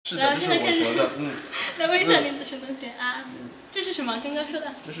是的，这是我折的，来问一下林子晨同学啊，这是什么？刚刚说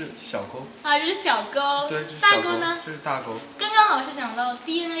的？这是小钩。啊，这是小钩。对，这是大钩呢？这是大钩。刚刚老师讲到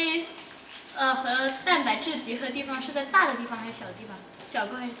DNA，和蛋白质结合的地方是在大的地方还是小的地方？小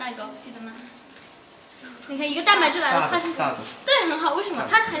钩还是大钩？记得吗？你看一个蛋白质来了，它是大的。对，很好。为什么？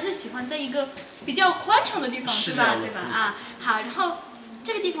它还是喜欢在一个比较宽敞的地方，对吧？对吧？啊，好，然后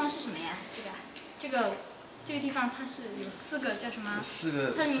这个地方是什么呀？这个地方它是有4个叫什么？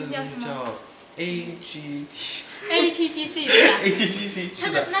它的名字叫什么？叫 ATGC 对吧 ？ATGC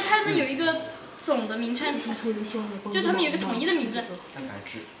是的。那它们有一个总的名称，就它们有一个统一的名字。蛋白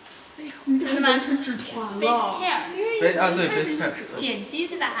质。什么 ？base pair。对 base pair。碱基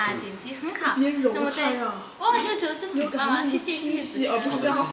对吧？啊，碱基很好。那么在，哇，这个折得真的很棒啊！谢谢。